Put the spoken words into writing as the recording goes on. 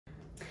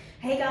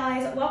Hey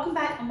guys, welcome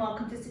back and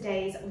welcome to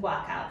today's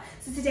workout.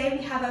 So today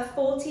we have a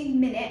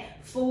 40-minute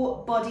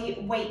full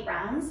body weight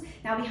rounds.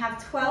 Now we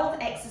have 12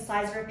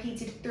 exercises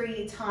repeated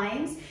 3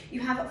 times. You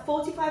have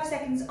 45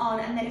 seconds on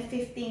and then a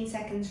 15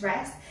 seconds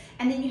rest.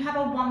 And then you have a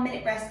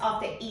 1-minute rest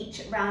after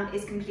each round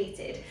is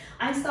completed.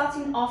 I'm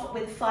starting off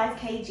with 5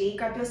 kg.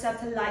 Grab yourself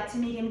to light to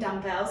medium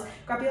dumbbells.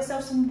 Grab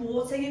yourself some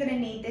water. You're going to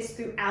need this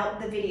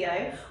throughout the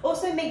video.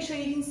 Also make sure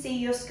you can see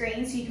your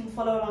screen so you can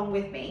follow along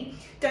with me.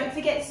 Don't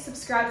forget to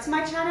subscribe to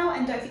my channel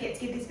and don't forget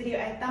to give this video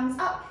a thumbs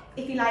up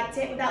if you liked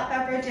it. Without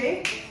further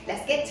ado,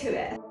 let's get to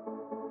it.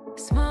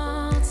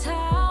 Small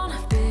town,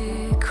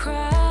 big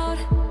crowd,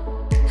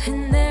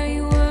 and there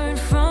you were in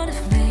front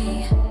of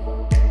me.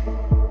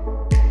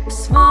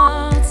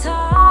 Small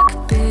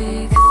talk,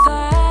 big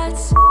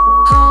thoughts,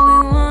 all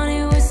we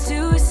wanted was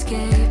to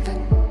escape.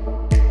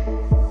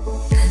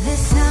 This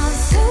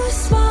sounds too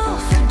small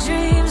for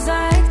dreams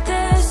like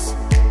this.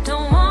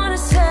 Don't wanna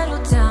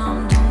settle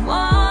down, don't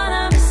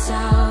wanna miss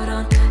out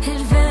on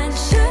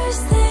adventures,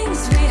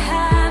 things we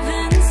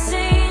haven't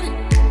seen.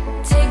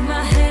 Take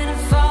my hand and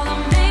follow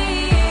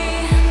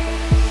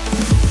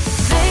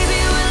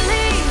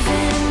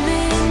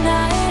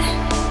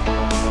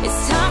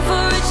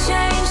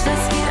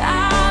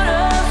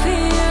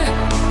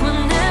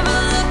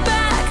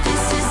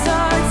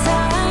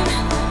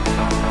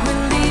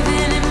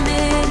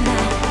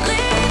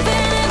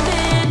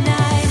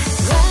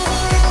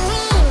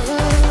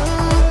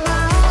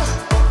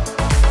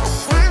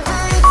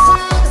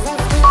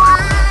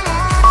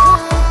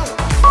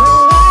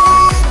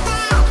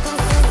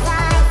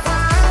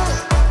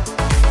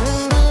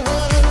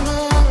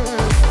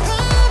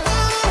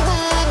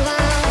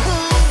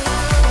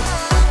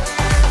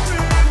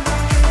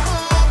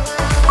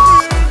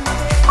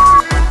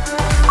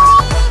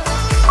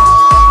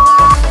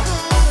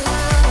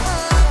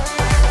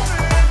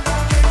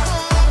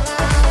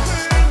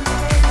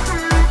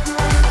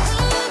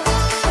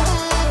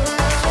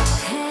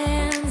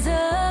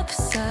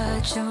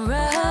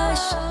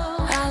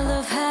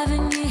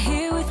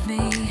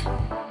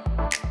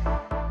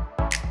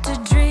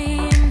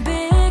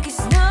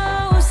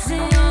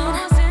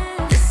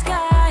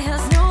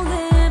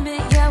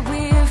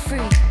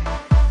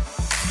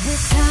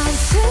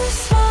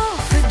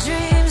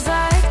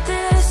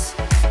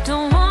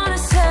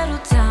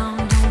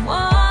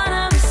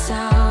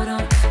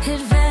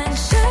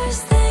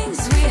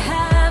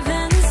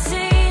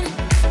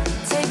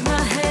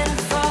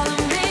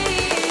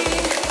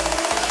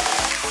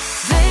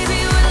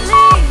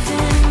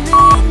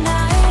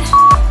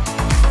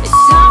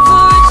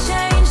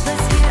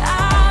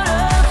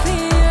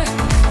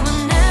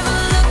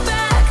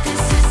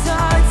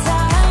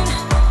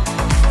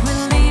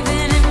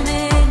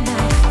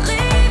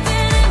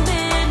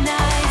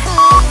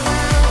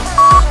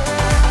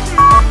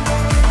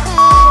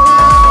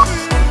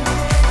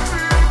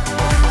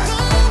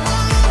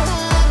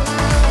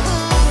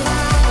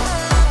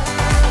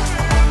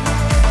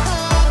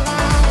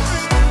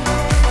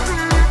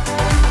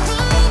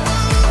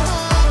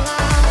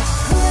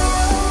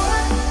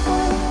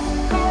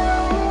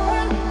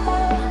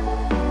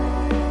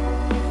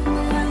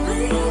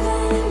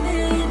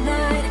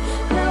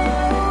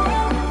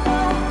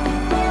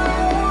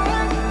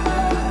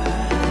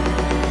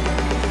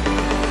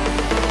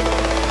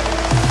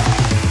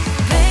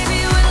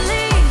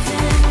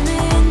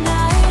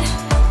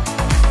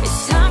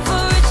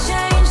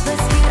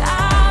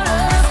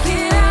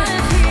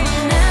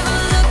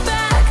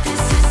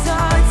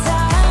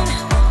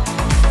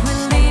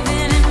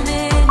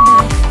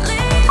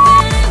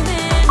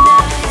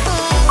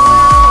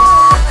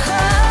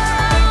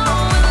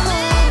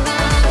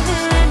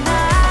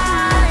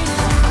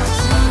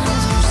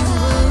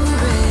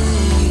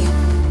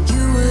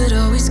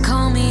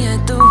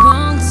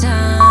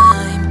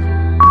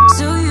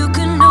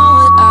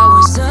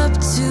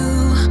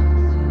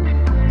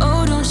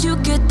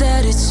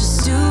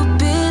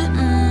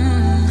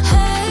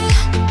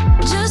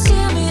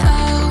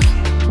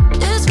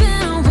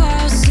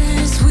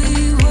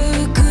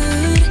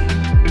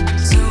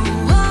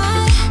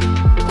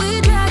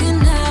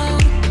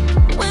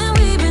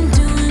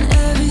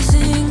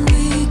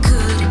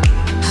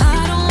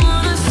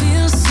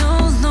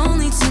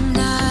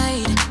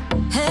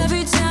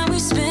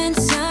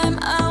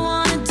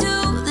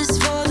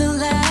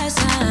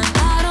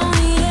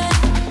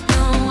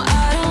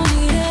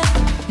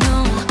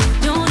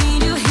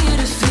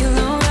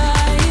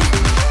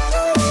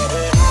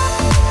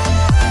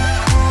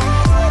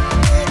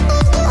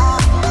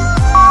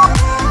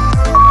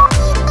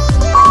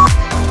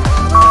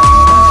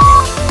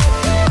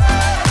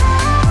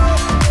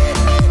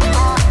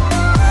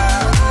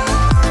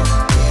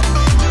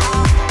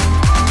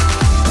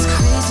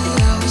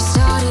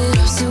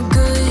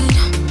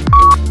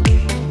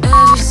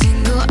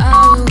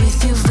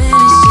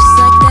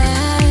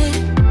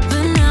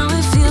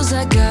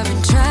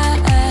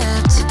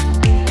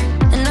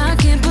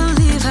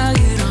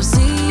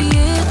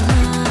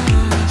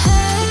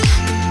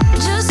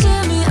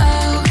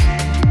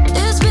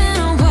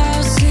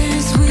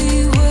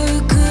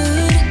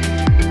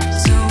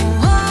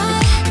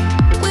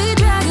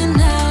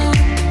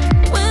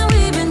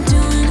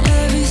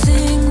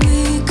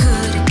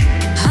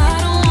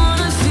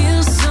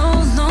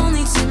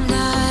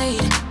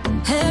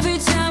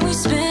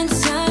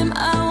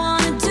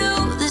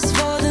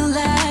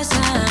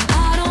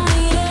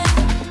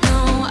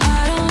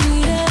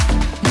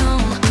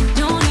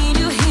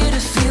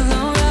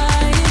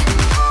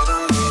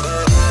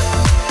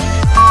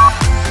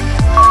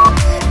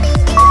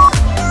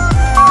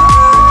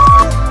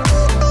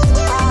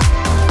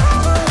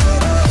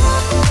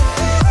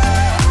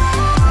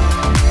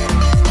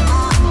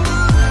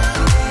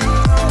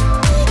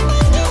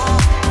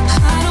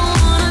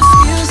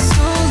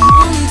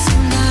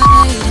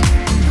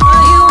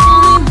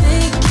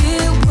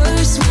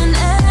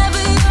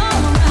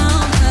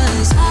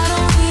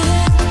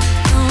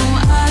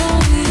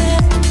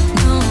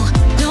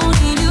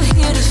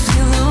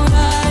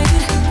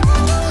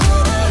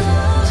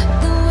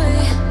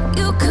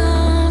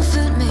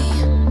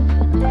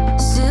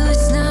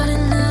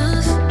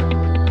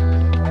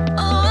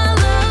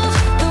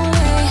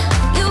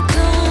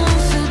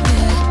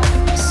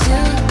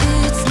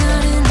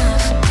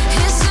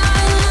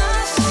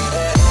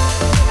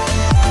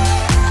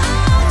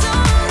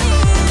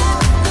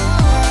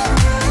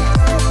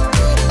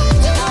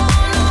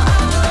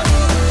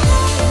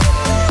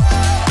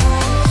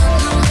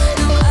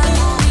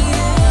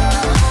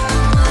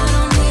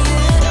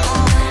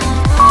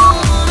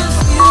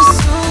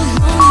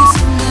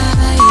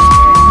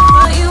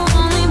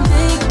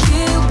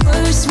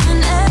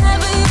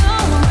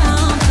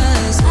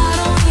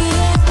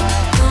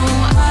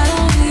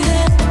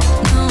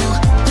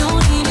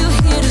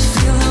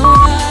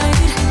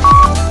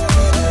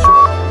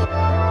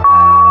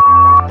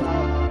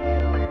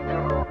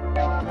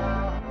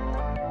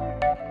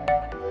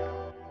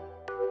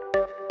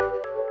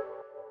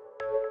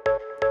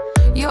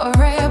you're a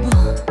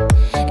rebel,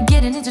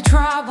 getting into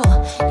trouble.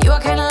 You are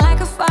kinda like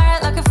a fire,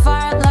 like a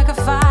fire, like a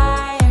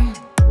fire.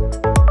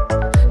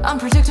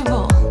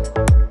 Unpredictable,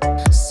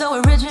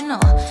 so original.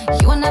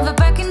 You are never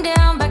backing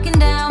down, backing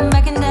down,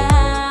 backing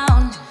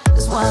down.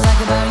 That's what I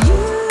like about you.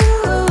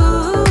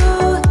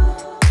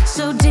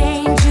 So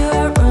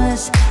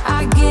dangerous,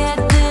 I get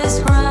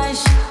this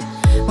rush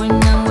when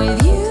I'm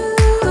with you.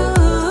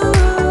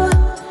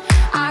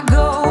 I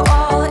go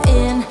all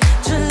in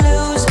to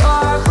lose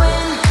or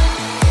win.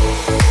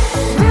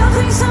 Real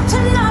things up to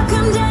knock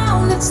 'em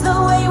down. It's the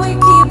way we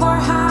keep our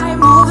high,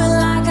 moving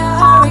like a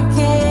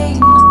hurricane.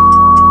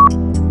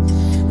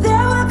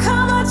 There will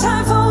come a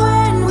time for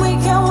when we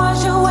can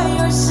wash away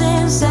your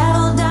sins,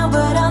 settle down,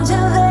 but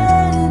until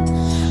then,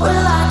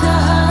 we're like a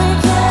hurricane.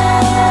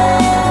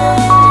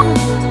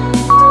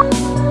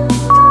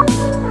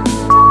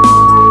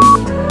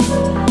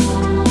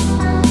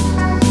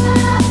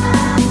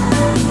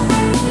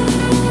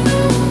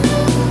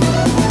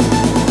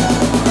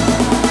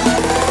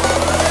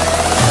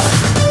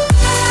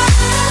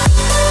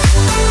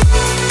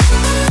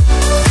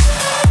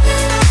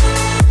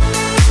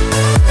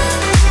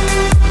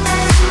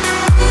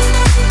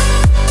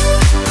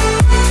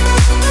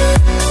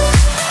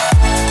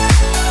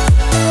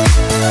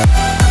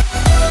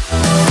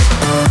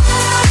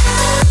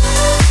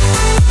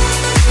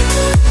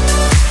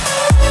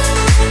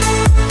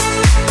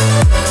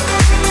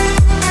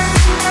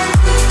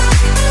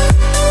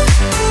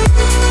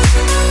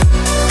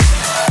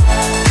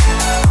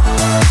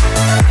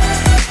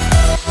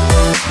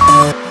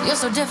 You're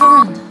so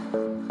different,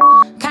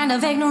 kind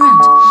of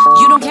ignorant.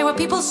 You don't care what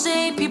people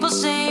say, people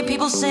say,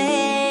 people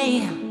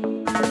say.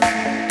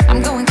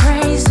 I'm going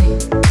crazy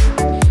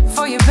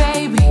for you,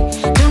 baby.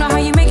 Don't know how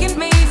you're making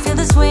me feel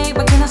this way.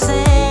 What can I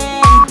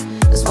say?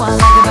 That's what I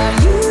like about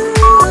you.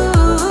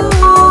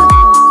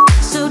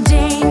 So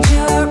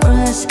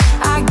dangerous,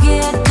 I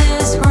get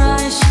this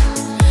rush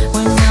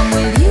when I'm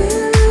with you.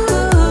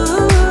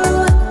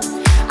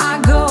 I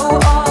go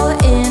all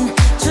in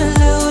to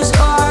lose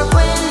or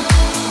win.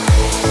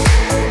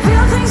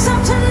 Real things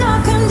up to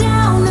knock 'em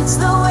down. It's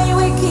the way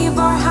we keep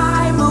our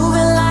high,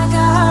 moving like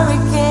a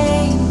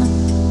hurricane.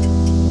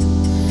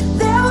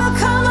 There will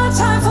come a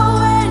time for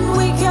when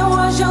we can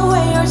wash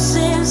away our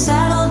sins,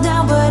 settle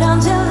down, but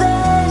until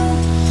then,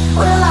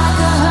 we're like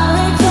a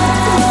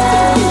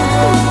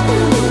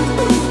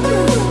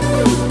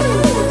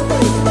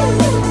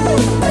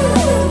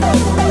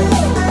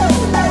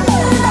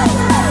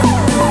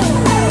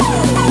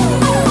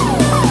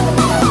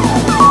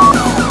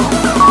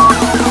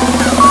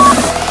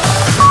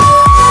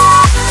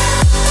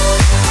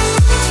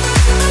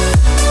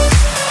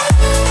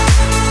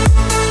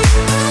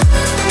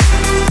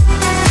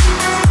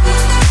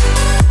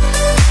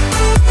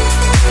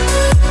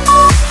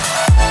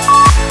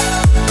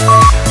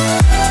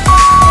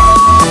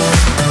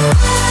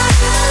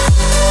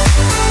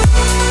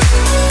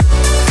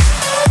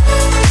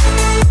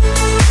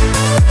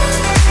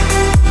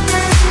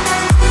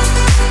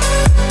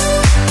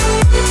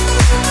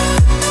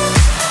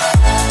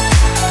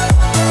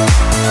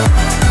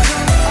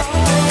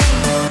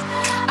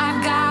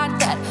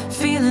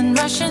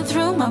rushing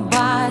through my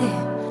body.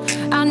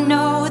 I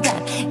know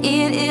that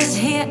it is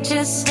here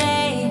to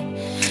stay.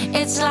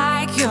 It's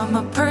like you're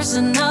my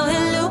personal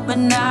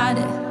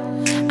Illuminati.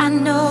 I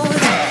know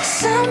that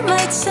some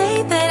might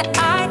say that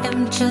I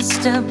am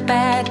just a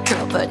bad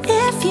girl, but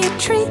if you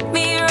treat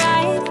me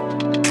right,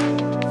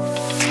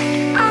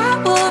 I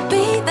will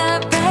be the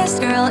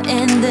best girl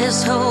in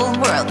this whole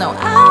world. No,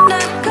 I'm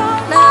not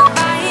gonna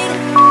bite.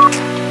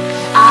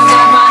 I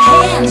got my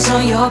hands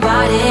on your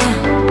body.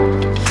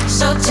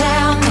 So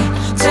tell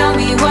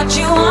me what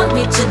you want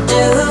me to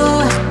do.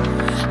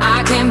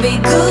 I can be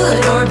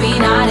good or be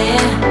naughty,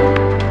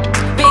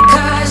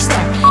 because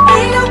there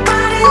ain't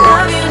nobody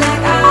love you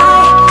like I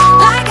do,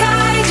 like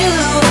I do,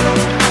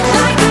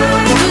 like I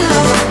do,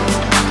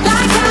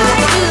 like I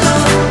do,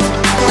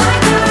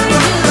 like I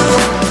do,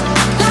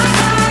 like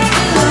I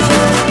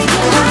do.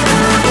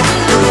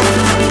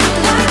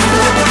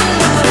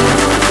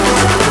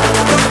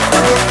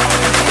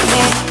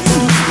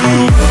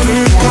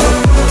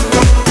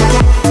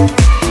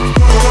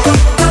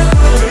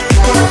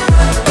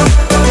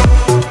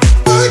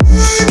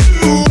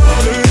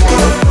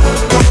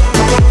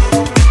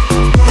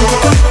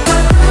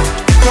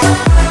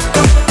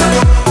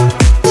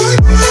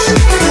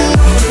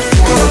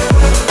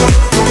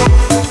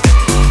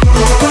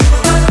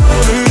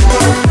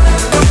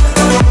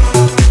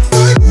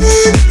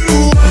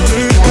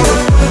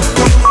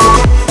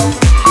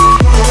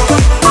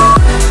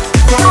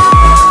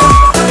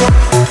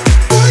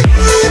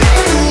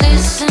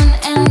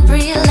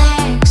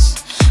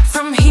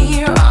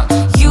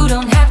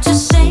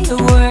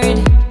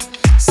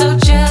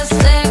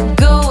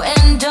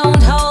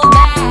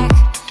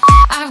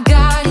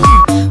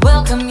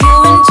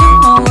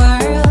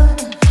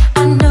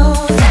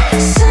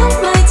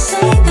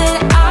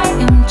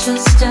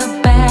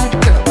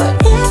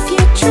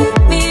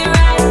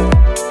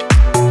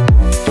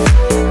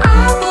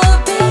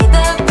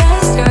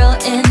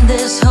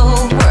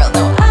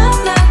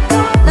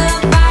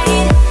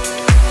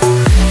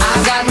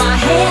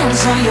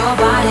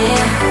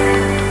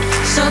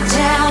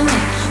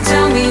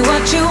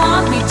 what you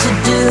want me to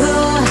do.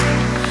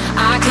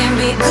 I can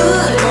be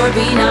good or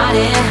be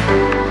naughty,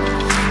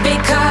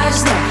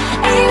 because there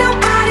ain't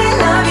nobody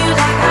love you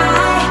like I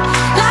do.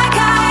 Like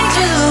I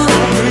do,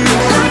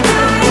 like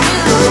I do,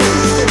 like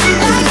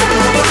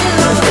I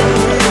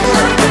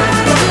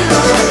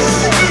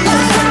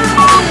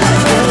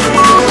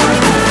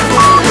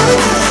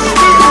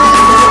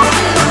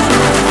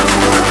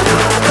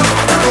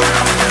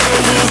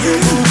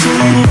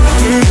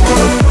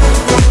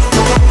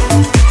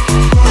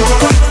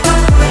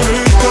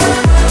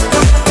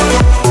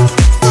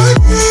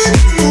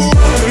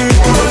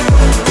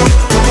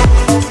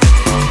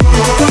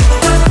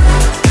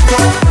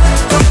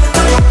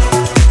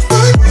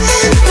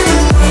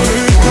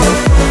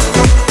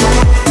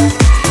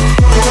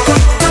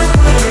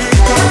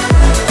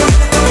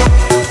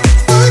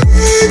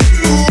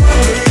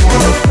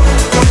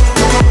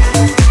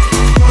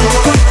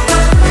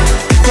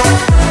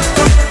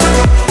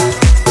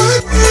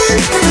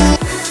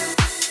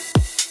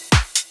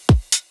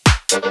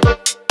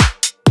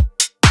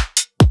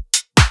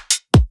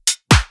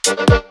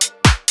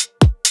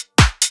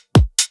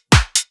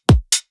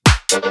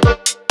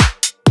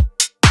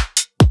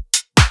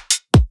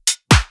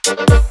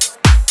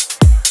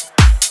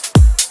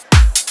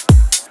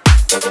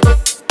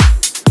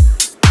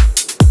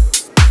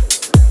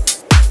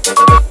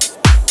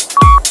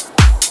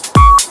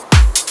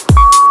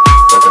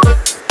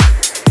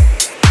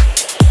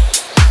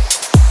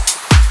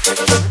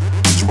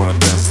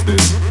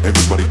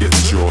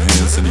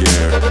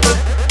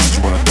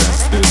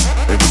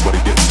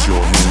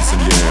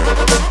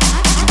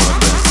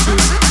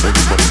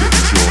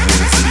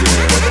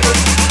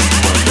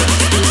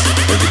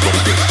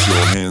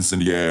in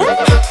the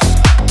air.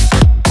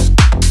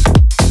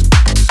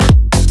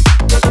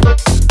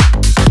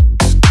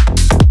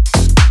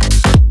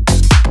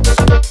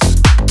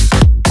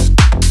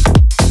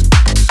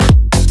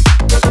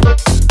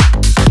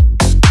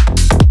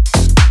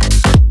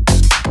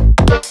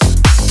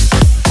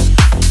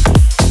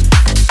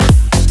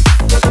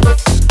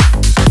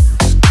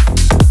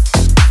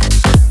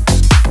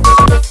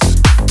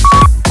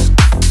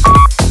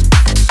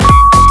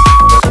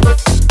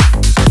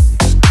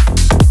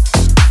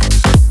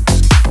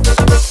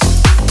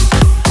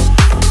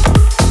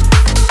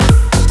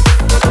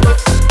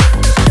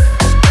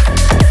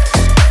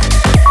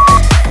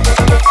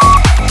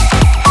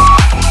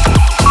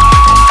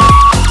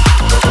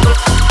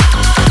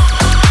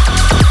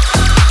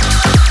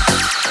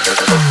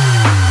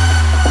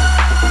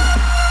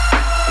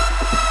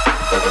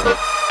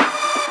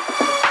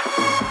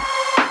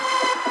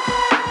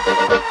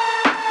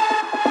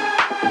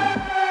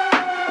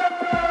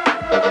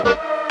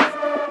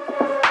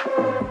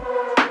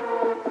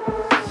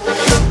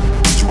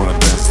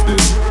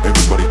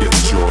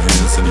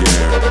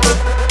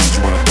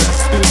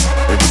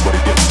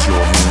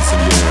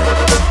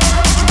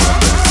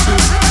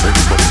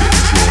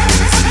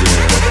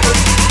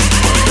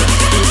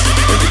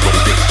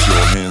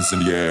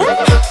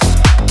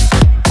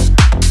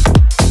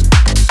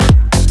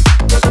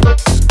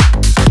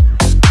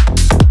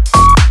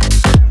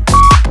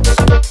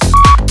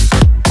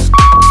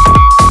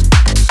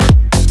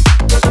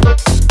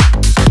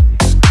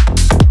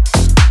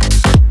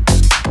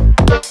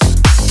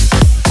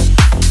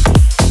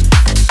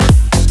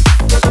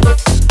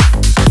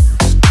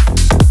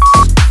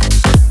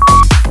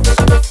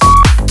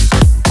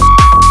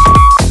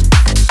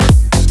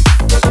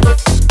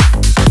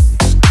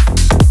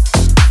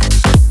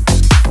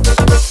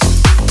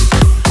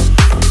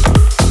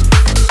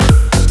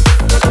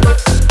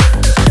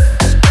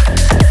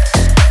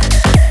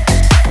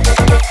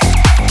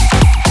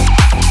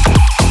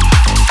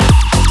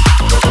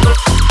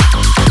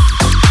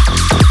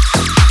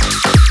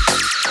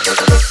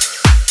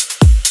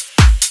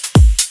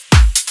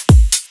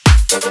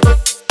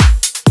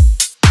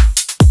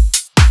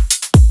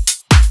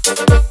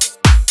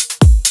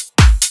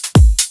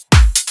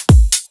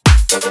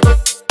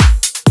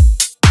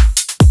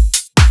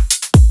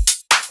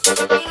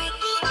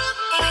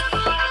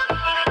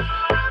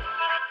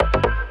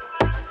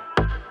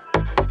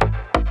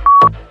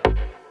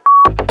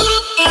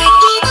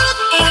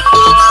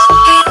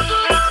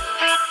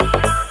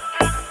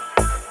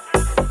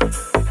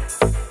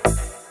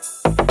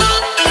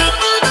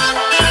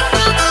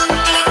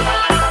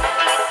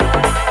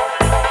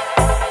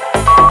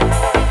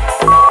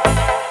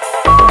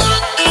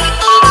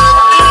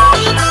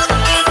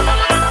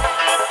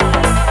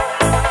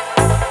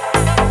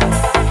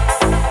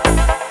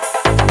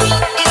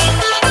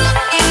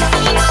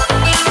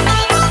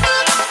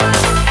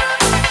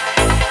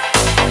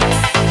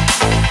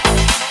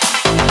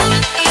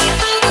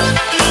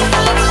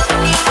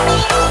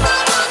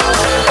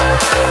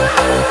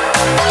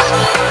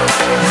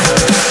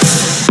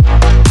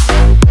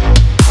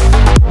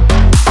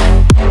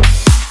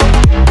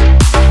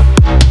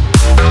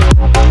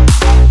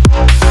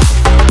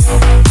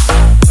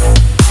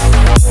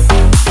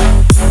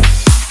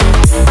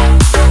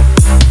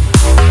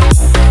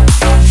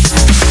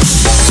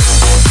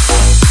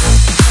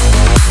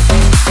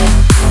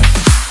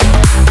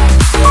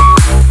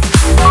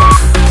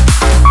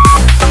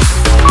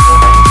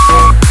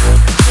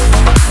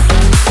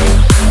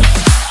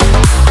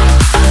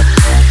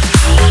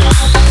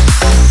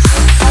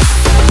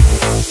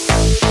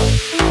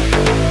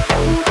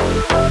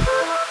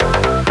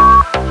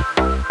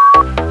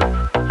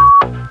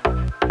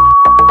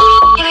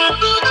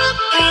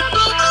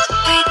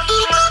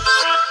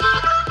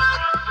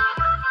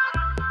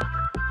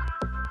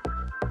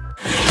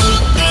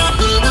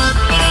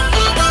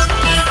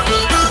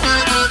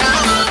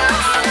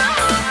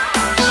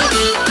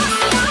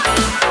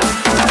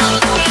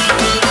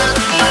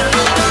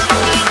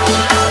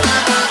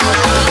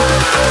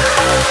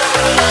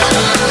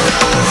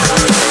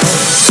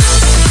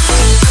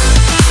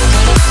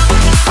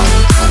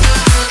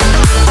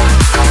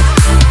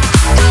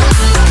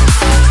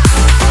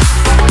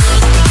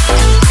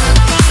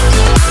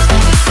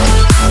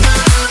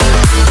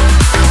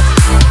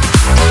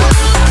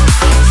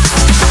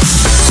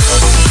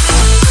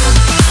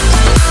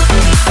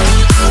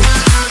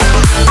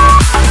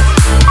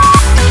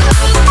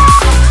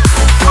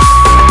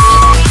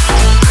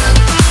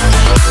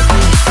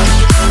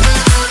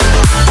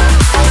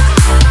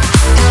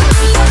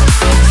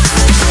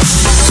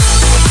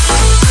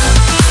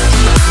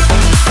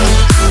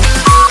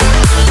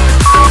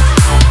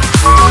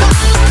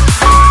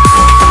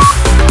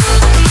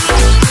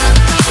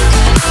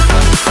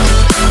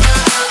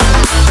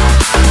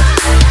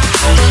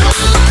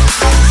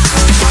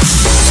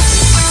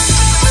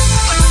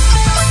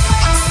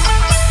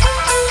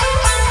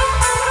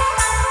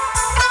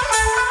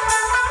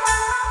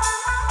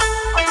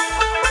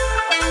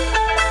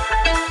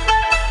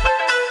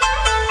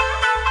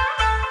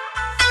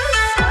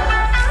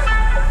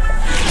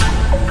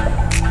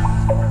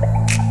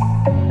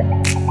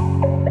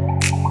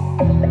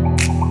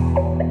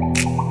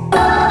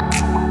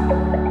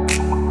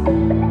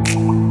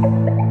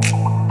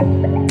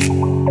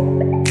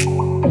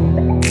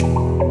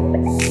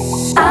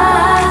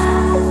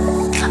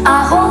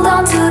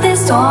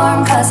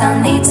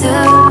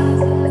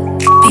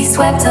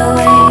 swept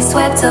away,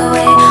 swept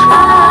away.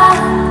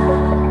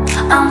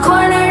 I'm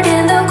cornered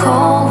in the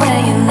cold where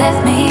you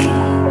left me.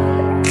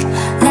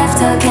 Left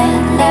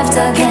again, left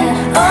again.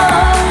 Oh,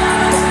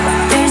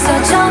 there's a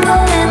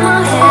jungle in my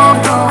head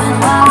growing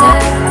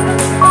wilder,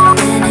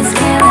 and it's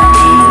killing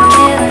me,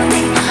 killing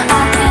me.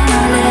 I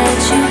cannot let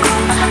you go,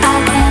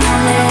 I cannot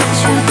let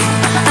you go,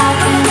 I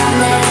cannot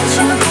let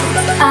you go,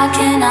 I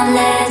cannot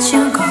let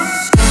you go.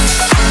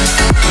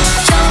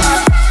 Jump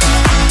up,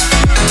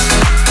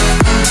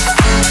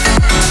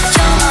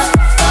 jump up,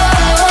 oh.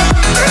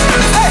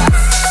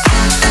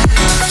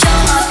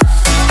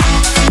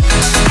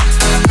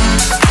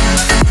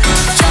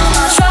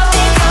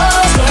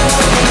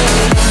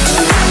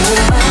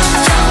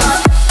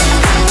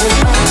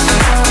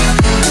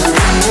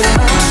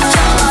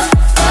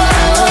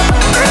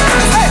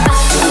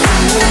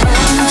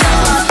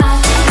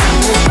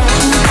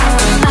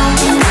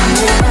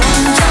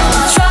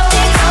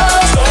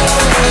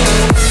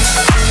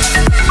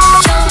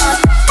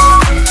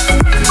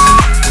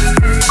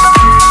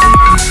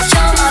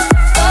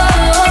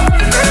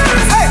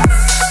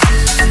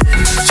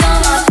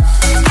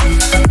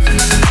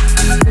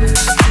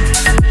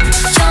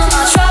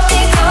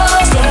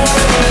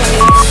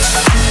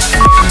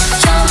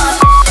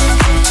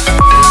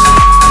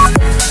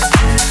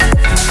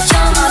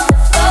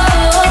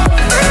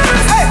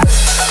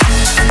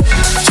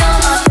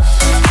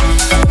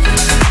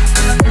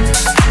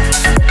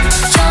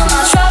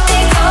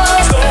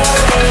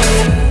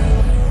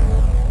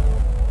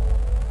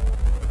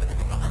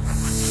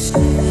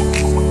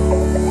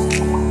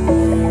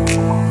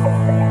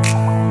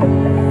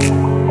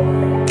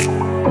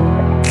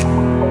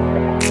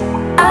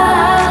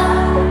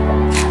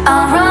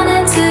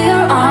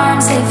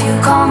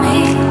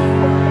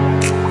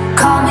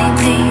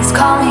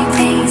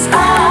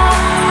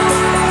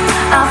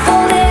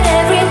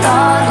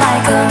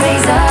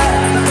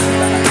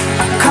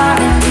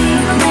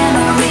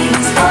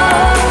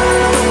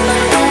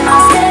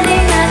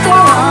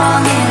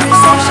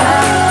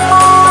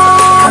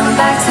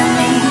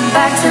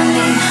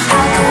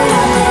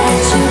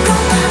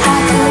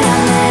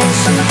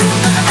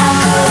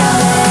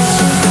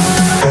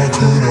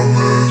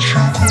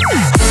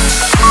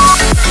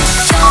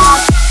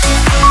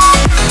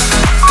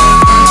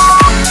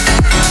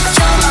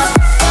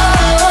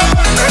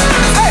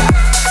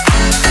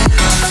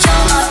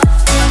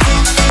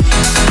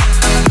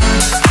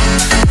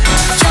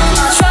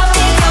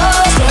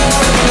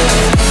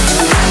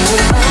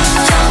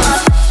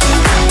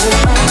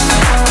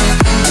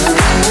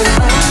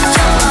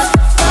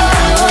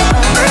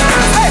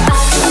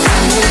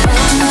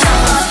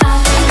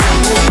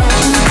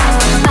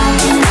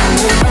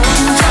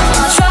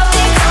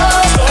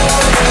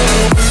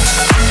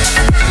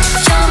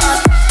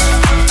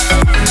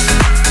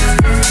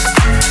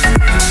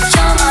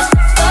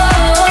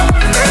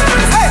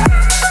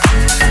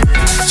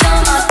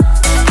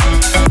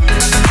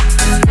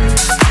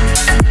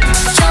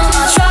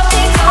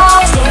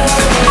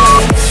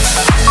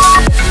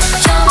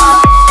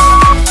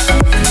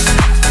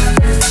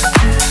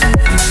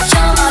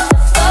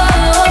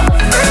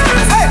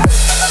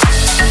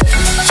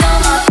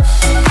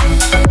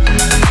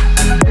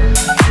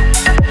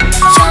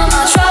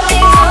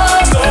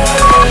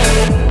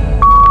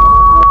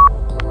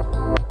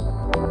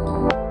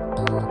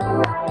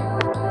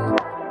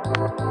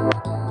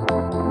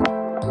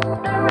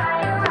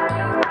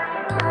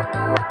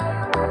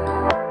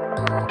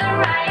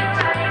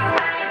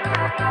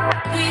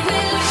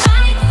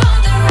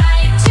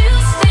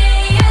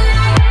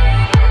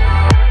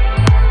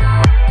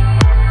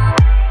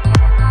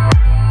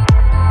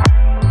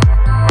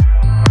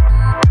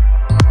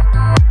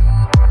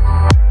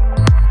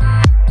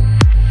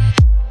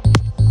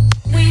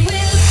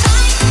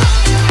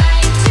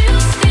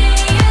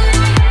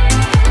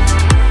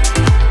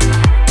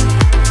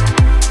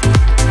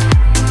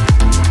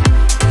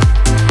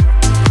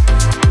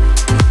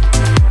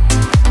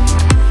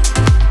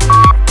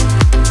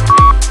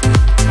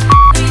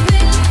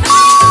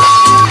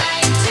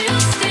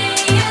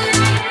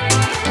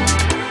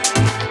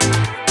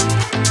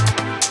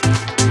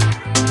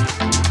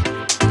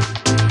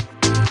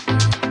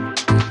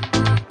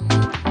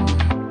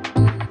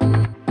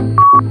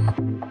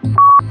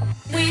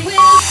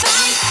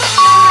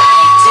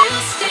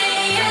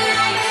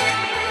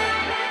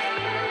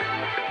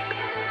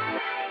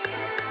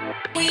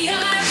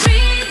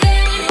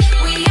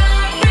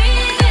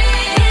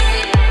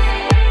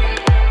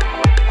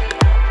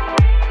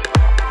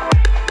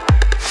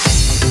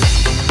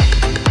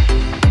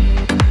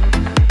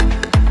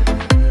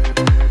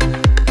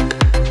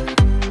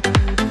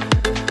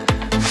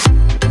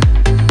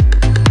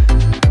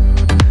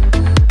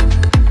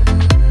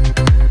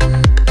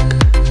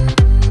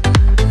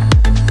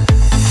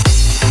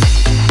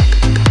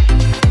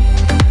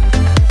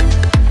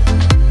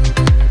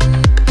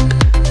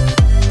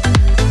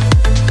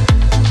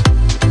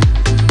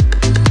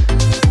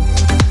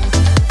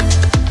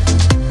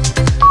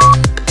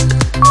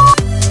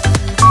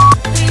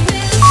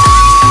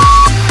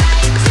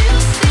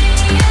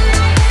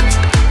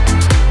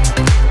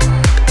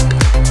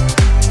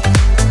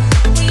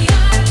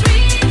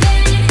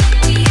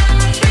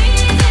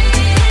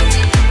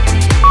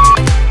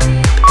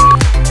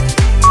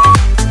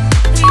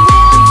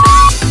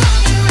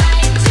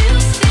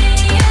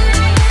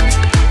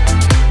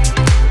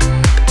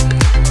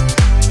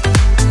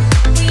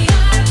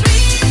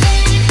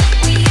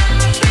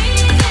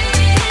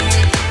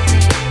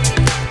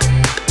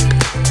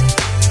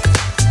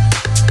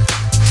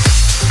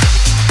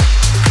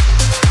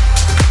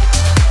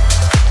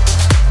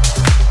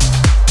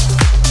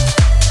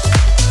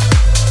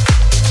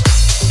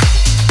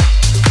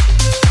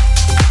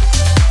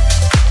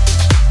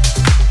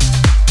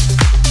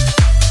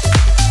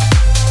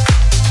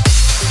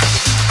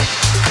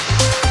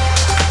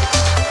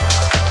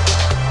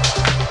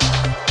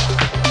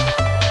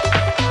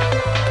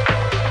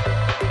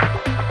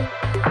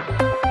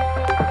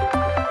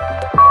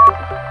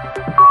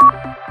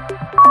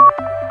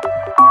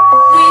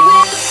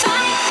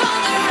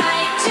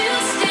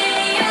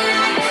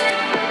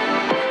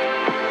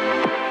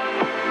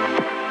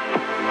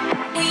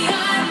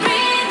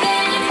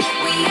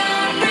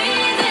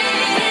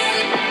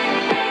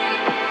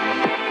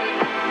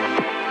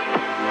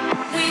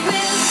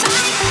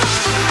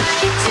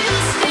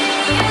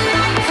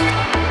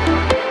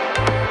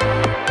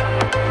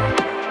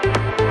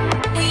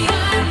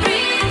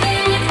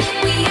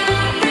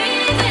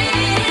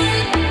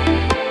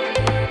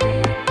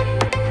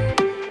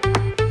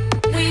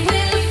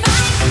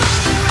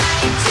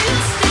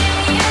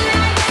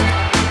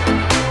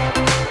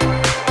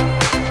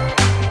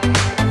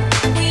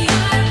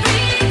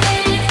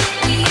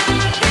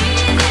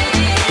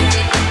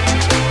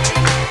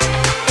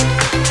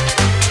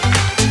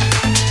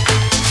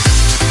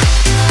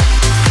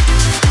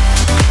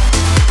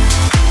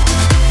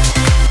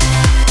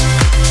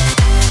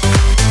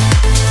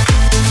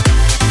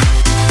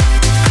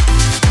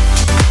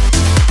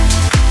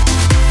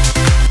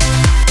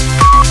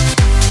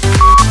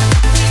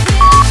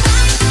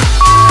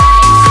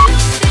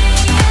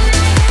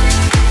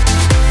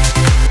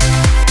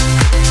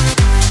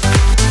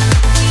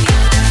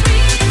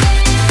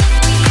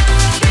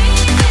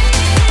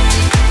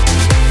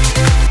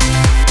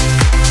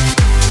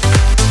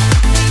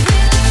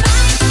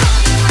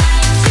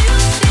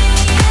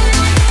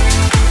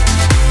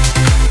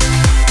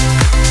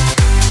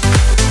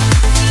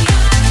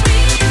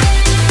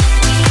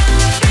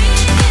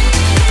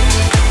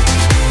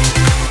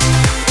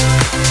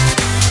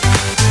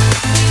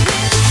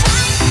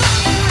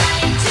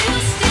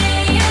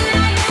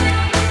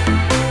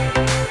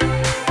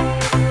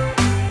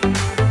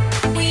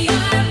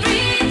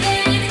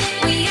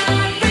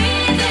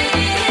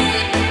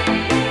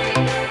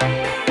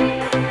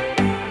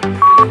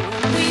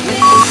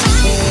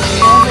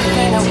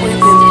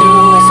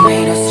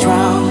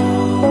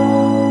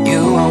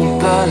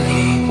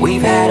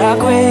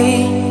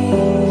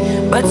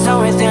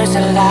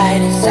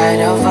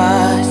 of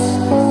us,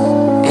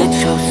 it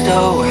chose the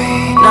way.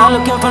 Not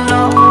looking for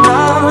no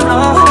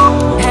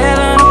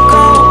heaven or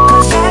gold,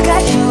 'cause I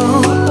got you,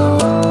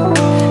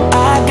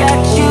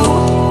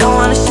 don't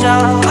wanna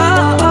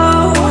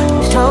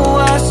show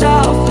us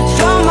off, but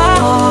you're my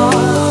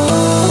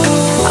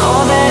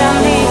all that I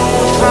need.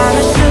 Trying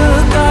to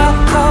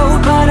sugarcoat,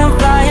 but I'm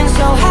flying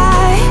so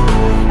high,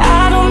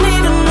 I don't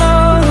even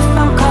know if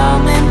I'm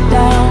coming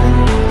down.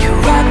 You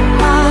rock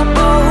my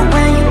boat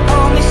when you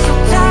hold me so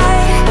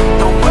tight,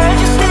 the world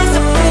just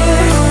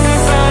disappears in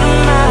front of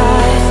my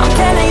eyes. I'm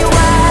telling you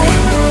why,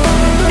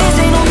 this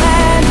ain't no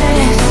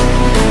madness.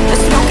 The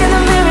smoke in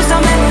the mirrors,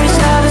 our memories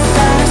how the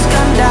sun's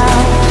come down.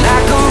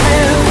 Like a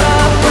river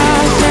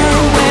rising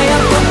way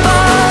up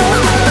above.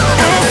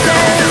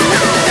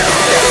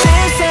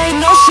 This ain't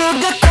no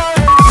sugar coat.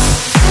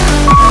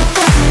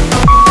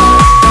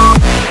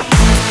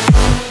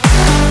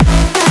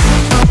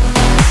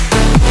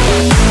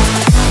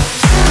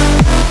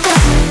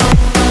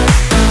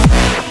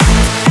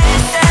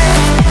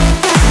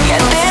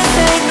 Yeah, this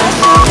ain't no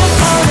sugar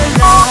coated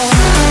love.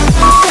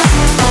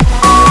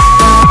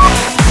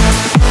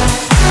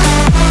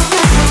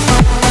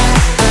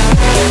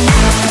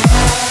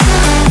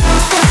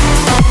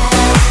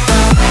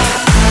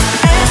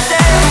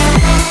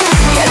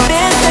 Yeah,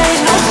 this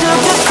ain't no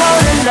sugar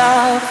coated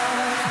love.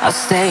 I'll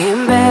stay in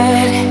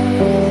bed,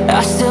 I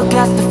still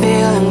got the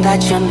feeling that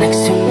you're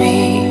next to me,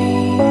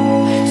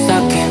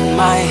 stuck in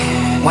my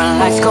head. When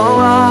lights go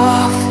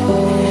off,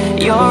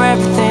 you're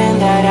everything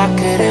that I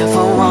could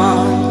ever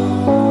want.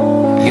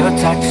 Your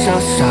touch so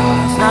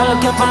soft, not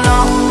looking for no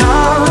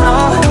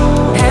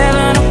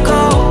heaven or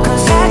gold,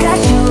 'cause I got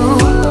you,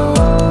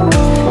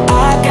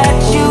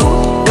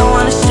 don't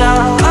wanna show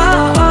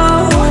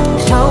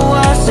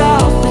us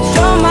off, but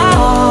you're my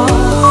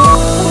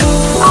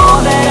all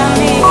that I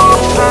need.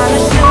 Trying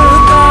to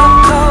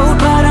sugarcoat,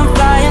 but I'm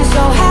flying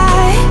so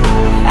high,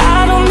 I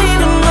don't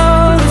even know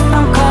if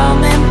I'm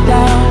coming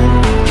down.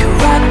 You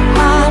rock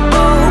my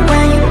boat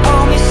when you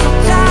hold me so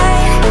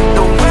tight,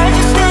 the world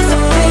just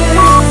disappears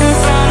in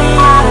front of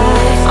my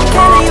eyes. I'm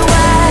telling you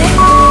why,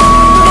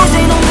 this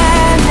ain't no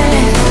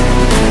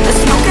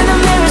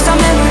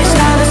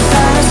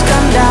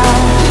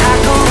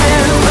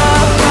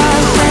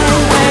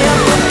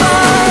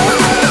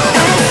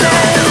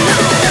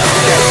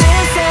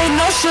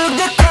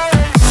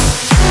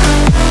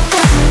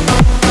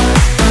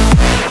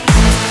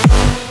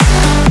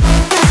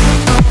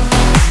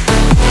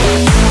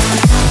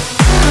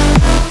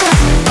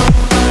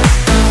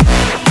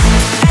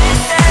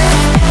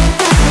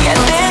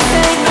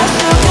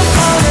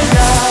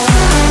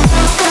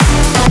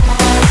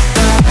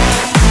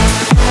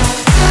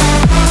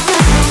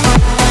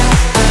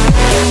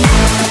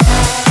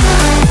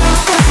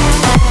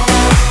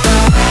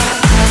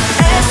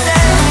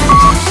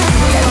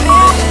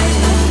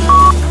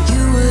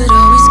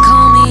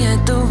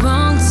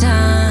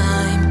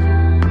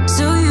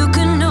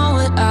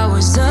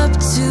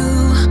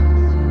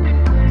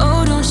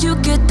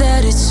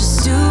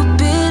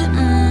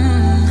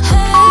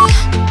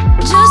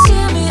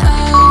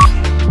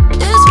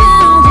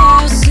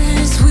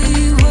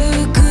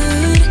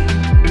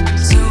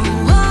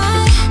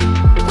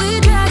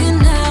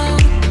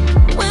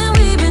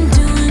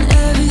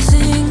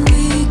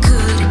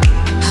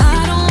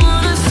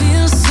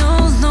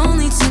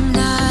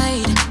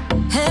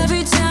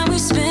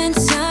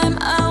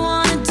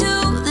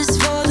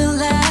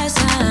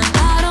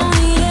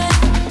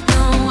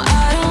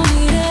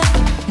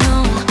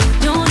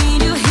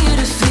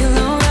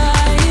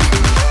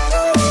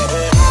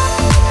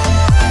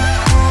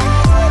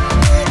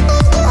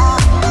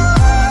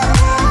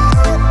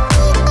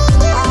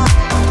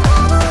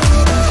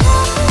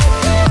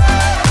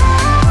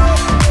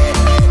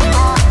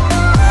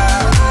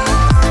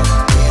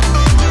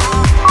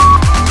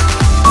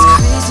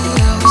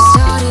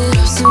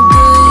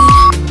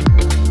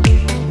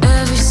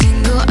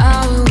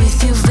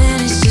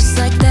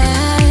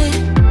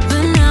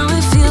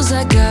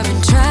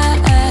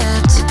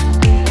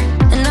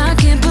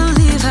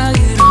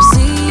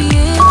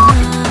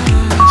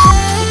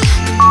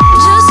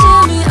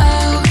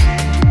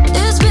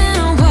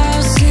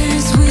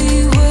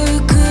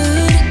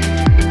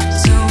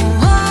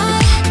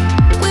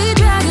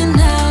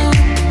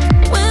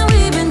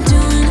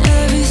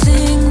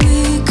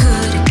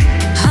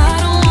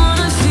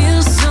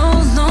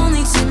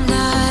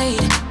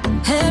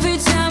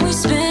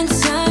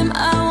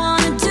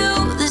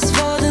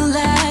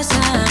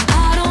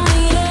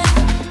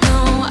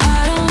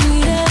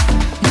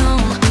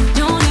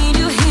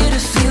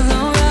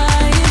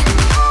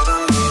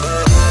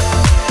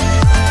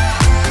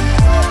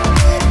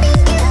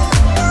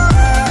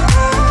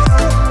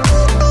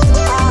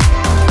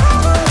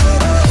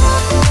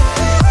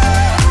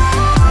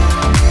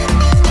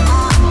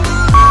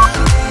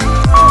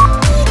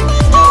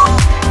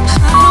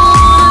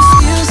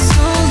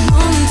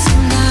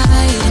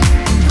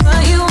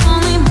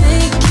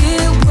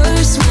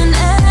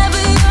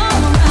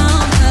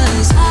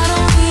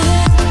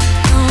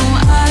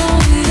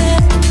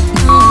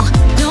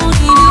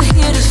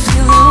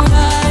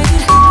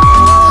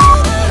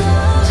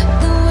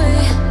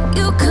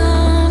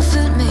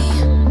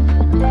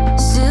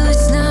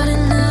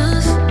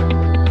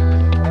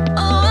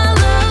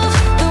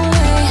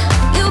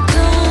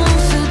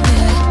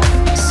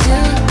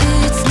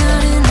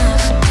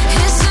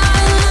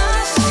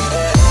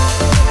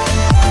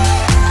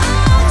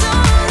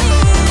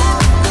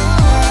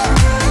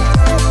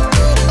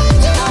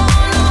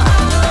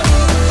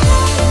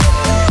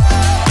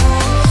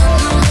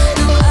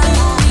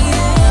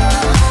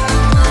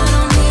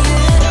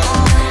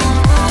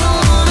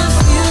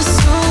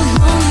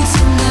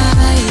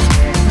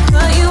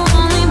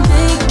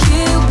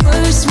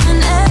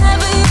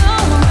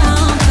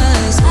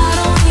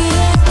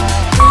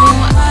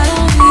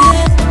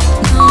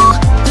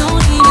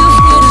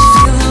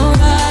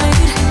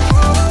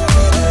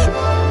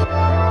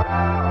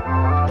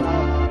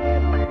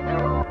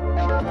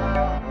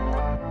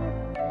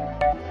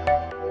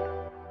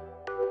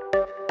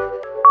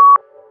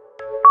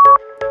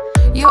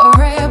You're a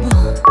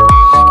rebel,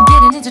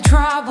 getting into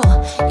trouble.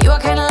 You are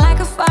kinda like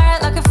a fire,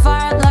 like a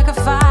fire, like a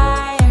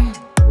fire.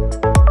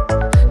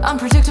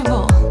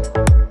 Unpredictable,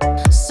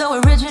 so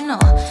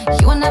original.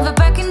 You are never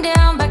backing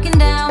down, backing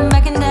down,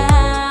 backing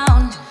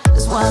down.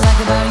 That's what I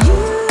like about you.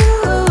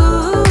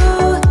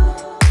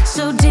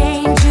 So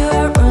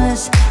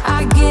dangerous,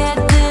 I get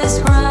this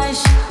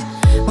rush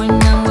when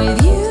I'm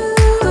with you.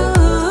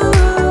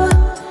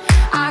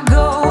 I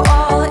go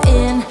all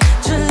in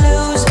to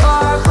lose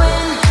or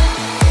win.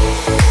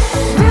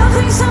 Build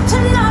things up to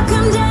knock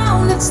them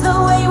down. It's the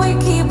way we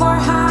keep our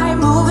high,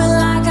 moving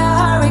like a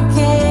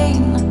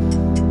hurricane.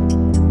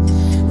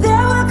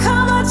 There will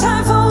come a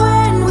time for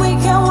when we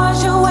can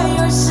wash away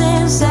your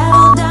sins,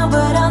 settle down,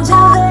 but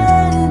until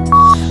then,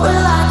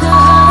 we're like a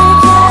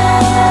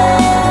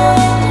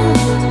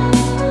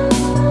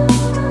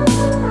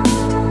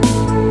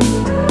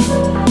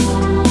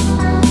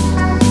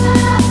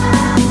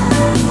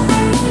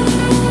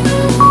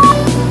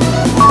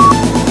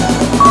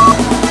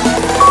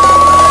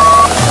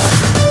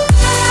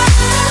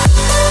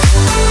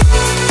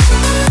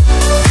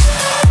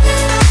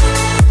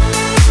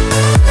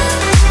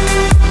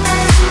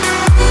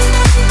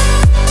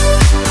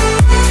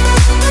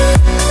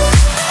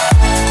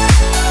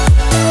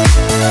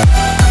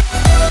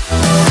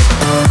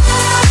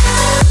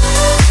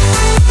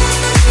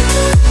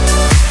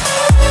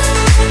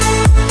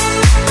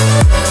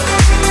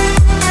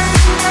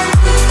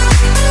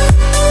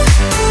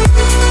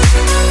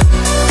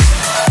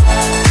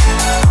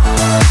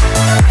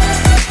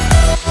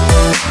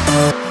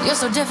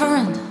so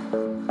different,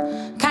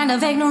 kind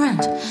of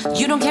ignorant.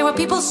 You don't care what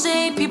people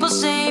say, people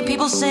say,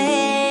 people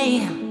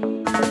say.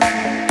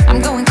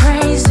 I'm going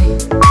crazy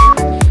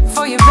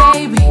for you,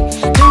 baby.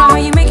 Don't know how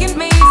you're making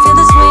me feel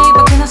this way,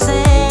 but can I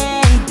say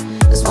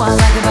that's what I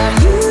like about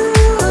you.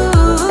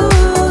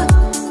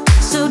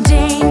 So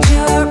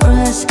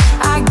dangerous,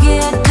 I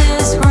get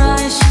this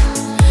rush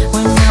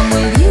when I'm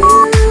with you.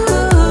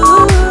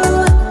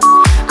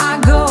 I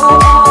go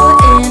all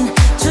in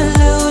to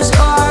lose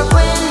or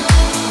win.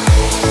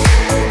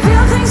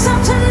 Things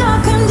up to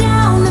knock them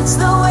down. It's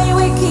the way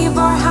we keep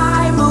our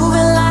high,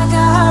 moving like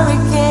a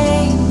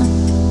hurricane.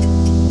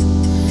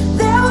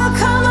 There will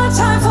come a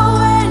time for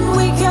when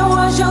we can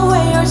wash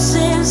away our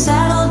sins,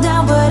 settle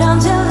down, but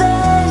until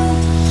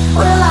then,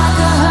 we're like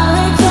a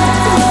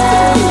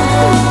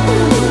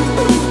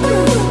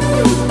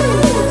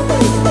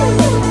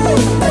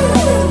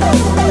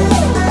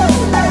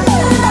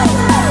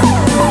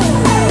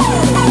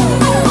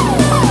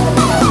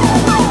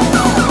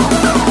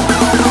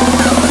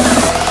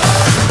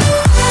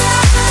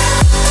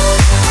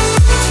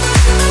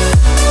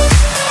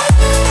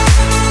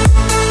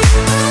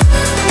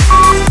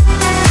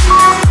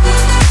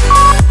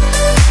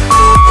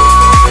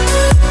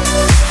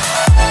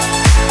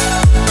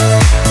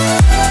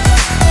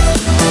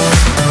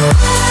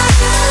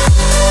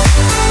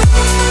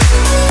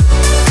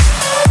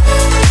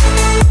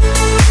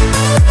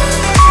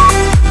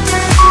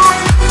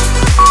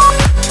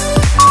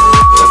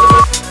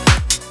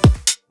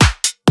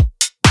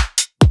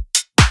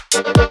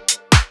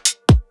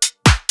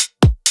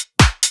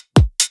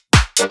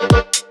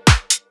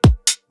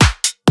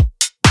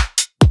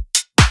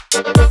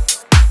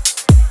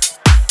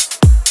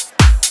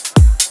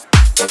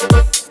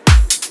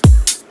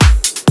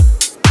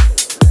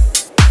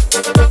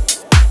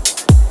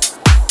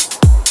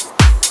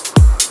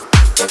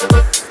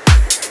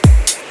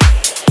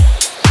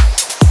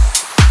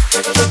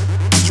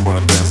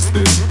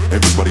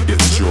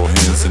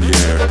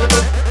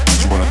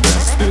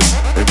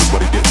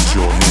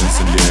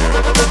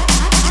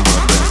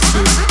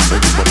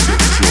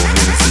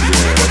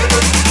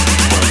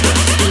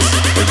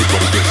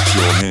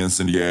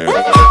in the air.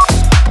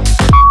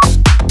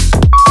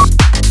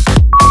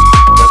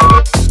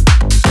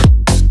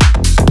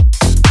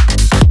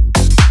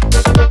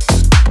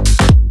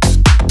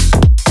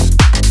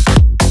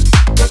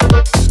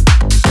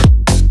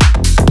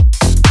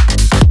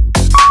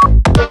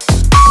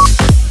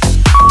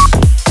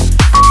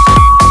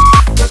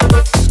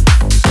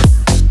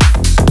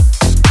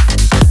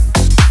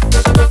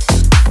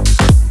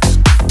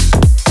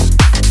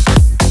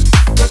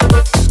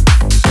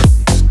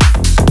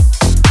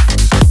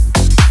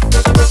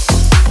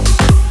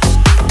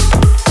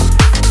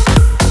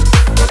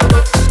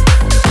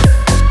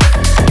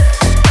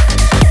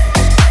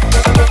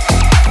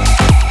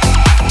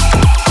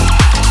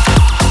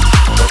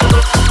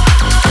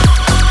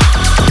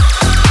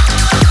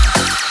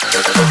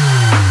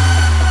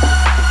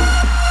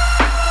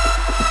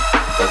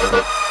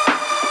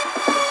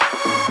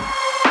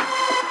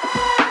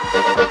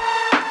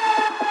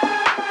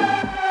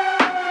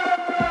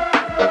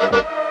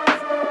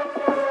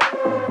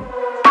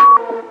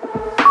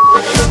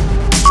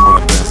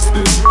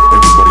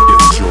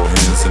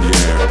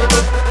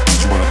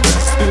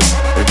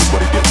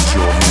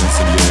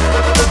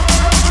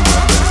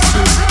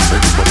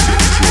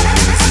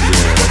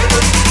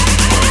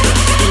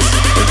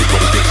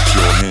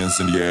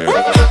 in the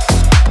air.